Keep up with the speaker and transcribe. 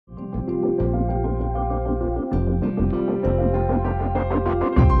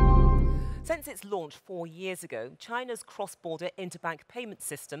Since its launch 4 years ago, China's cross-border interbank payment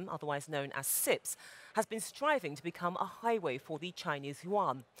system, otherwise known as CIPS, has been striving to become a highway for the Chinese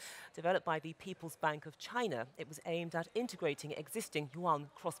yuan. Developed by the People's Bank of China, it was aimed at integrating existing yuan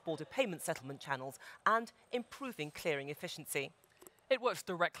cross-border payment settlement channels and improving clearing efficiency. It works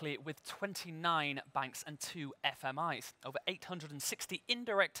directly with 29 banks and 2 FMIs, over 860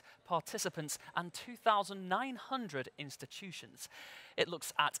 indirect participants and 2,900 institutions. It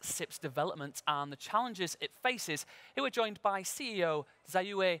looks at CIPS development and the challenges it faces. Here we're joined by CEO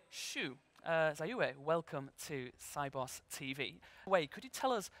Zaiyue Xu. Zaiyue, welcome to Sibos TV. Wei, could you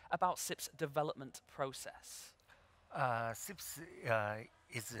tell us about CIPS development process? CIPS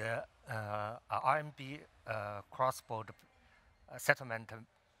is a RMB cross-border settlement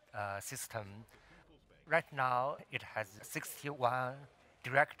system. Right now, it has 61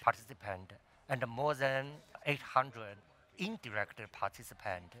 direct participants and more than 800 indirect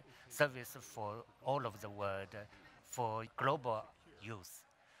participants, service for all over the world for global use.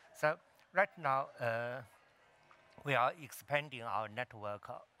 So right now, we are expanding our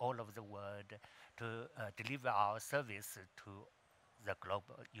network all over the world to deliver our service to the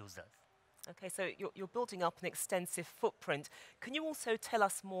global users. Okay, so you're building up an extensive footprint. Can you also tell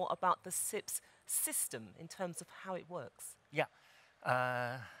us more about the CIPS system in terms of how it works? Yeah,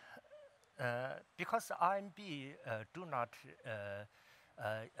 because RMB do not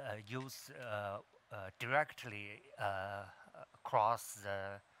use directly across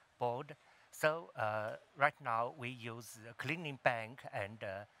the board. So right now we use the clearing bank and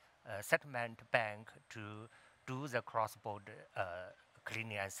settlement bank to do the cross-border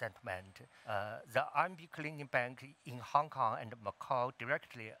clearing and settlement. The RMB clearing bank in Hong Kong and Macau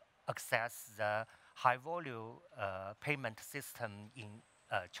directly access the high-volume payment system in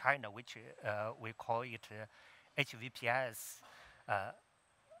China, which we call it HVPS.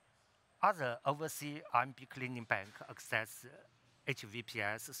 Other overseas RMB clearing bank access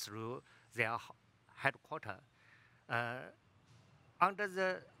HVPS through their headquarters. Under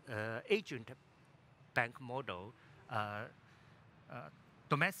the agent bank model,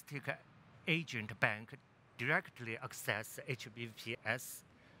 domestic agent bank directly access HVPS,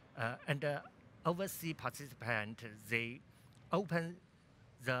 and overseas participant, they open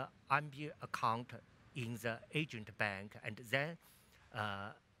the RMB account in the agent bank and then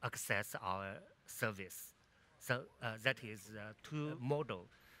access our service. So that is the two model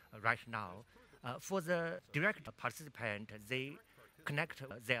right now. For the direct participant, they connect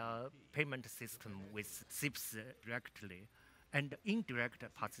their payment system with CIPS directly. And indirect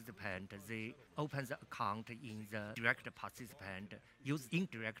participant, they open the account in the direct participant, use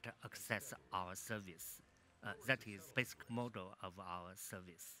indirect access our service. That is basic model of our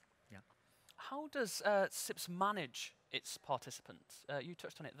service. Yeah. How does CIPS manage its participants? You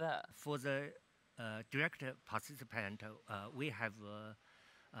touched on it there. For the direct participant, we have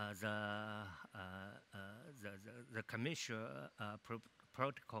the commercial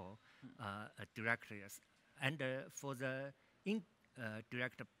protocol directly, and for the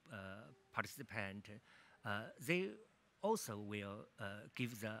indirect participant, they also will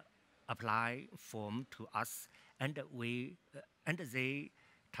give the apply form to us, and they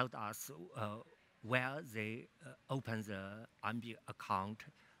told us where they open the RMB account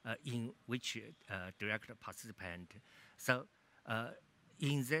in which direct participant. So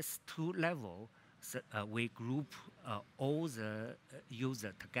in this two level, so, we group all the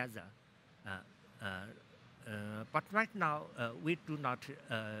users together. But right now, we do not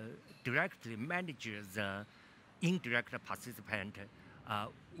directly manage the indirect participant.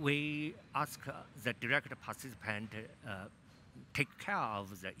 We ask the direct participant take care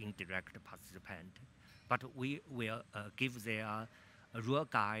of the indirect participant, but we will give their rule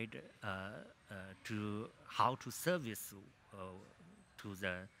guide to how to service to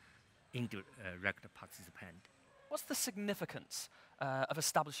the indirect participant. What's the significance of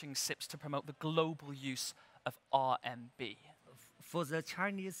establishing CIPS to promote the global use of RMB? For the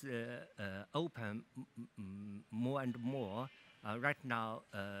Chinese open more and more, right now,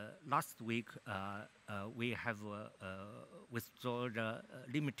 last week, we have withdrawn the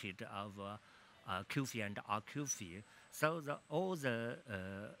limited of Q fee and RQ fee. So all the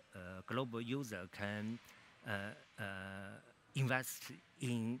global user can invest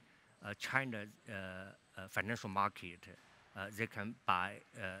in China's financial market. They can buy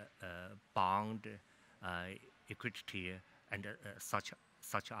bond, equity, and such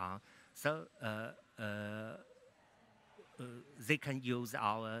on. So they can use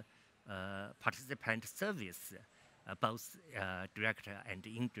our participant service, both direct and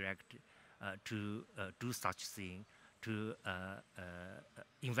indirect, to do such thing, to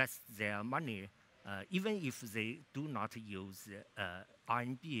invest their money. Even if they do not use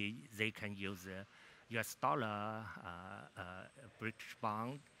RMB, they can use US dollar, British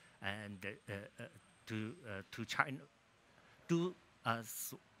pound, and to China do a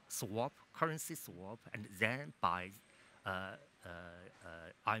swap, currency swap, and then buy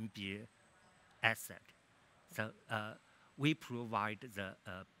RMB asset. So we provide the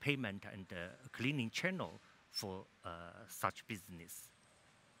payment and cleaning channel for such business.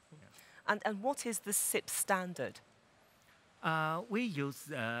 Yeah. And what is the CIPS standard? We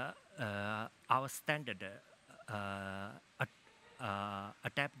use our standard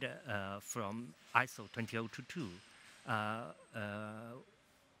adapted from ISO 20022.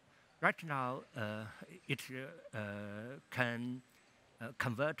 Right now, it can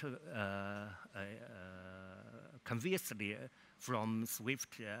convert conveniently from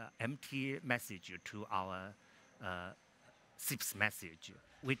Swift empty message to our CIPS message.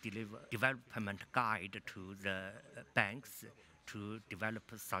 We deliver development guide to the banks to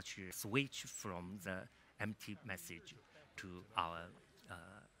develop such a switch from the empty message to our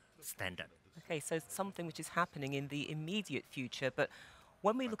standard. Okay, so something which is happening in the immediate future, but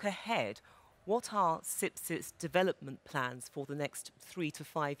when we look ahead, what are CIPS's development plans for the next 3 to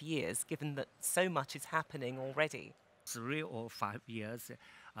 5 years, given that so much is happening already? 3 or 5 years,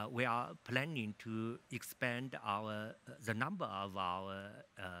 we are planning to expand the number of our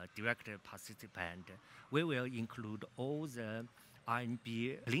direct participants. We will include all the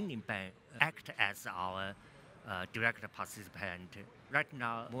RMB cleaning bank act as our direct participant. Right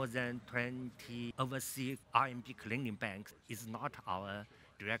now, more than 20 overseas RMB cleaning banks is not our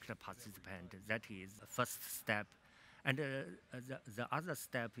direct participant. That is the first step. And the other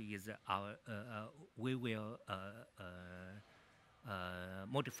step is we will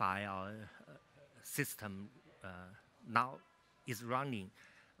modify our system. Now is running,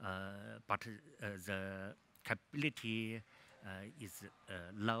 but the capability is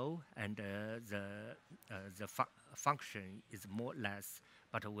low, and the function is more or less.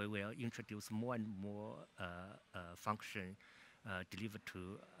 But we will introduce more and more function delivered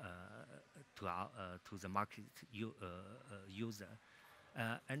to the market user.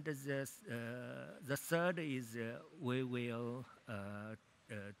 And the third is we will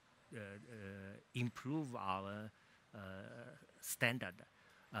improve our standard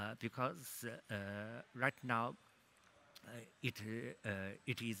because right now it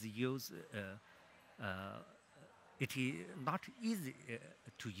is used. It is not easy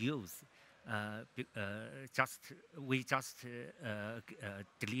to use. We just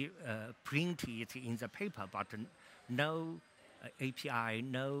print it in the paper, but no API,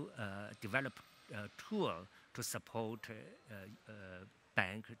 no develop tool to support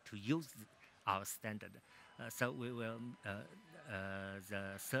bank to use our standard. So we will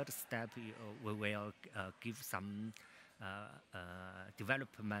the third step we will give some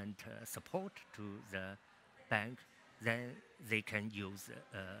development support to the bank. Then they can use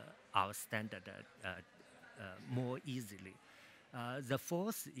our standard more easily. The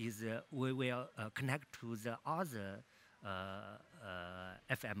fourth is we will connect to the other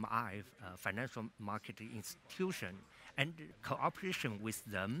FMI, financial market institution, and cooperation with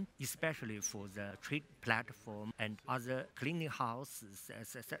them, especially for the trade platform and other clearing houses,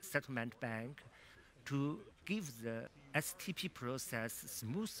 settlement bank, to give the STP process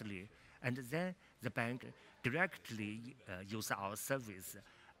smoothly, and then the bank directly use our service,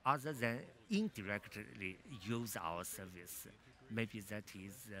 other than indirectly use our service. Maybe that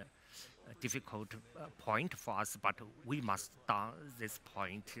is a difficult point for us, but we must done this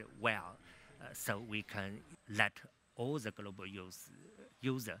point well, so we can let all the global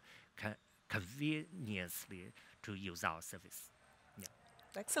user can conveniently to use our service. Yeah.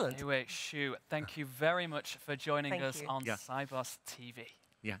 Excellent. Zaiyue Xu, thank you very much for joining us on Yeah. Sibos TV.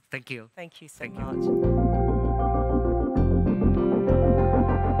 Yeah, thank you. Thank you so much.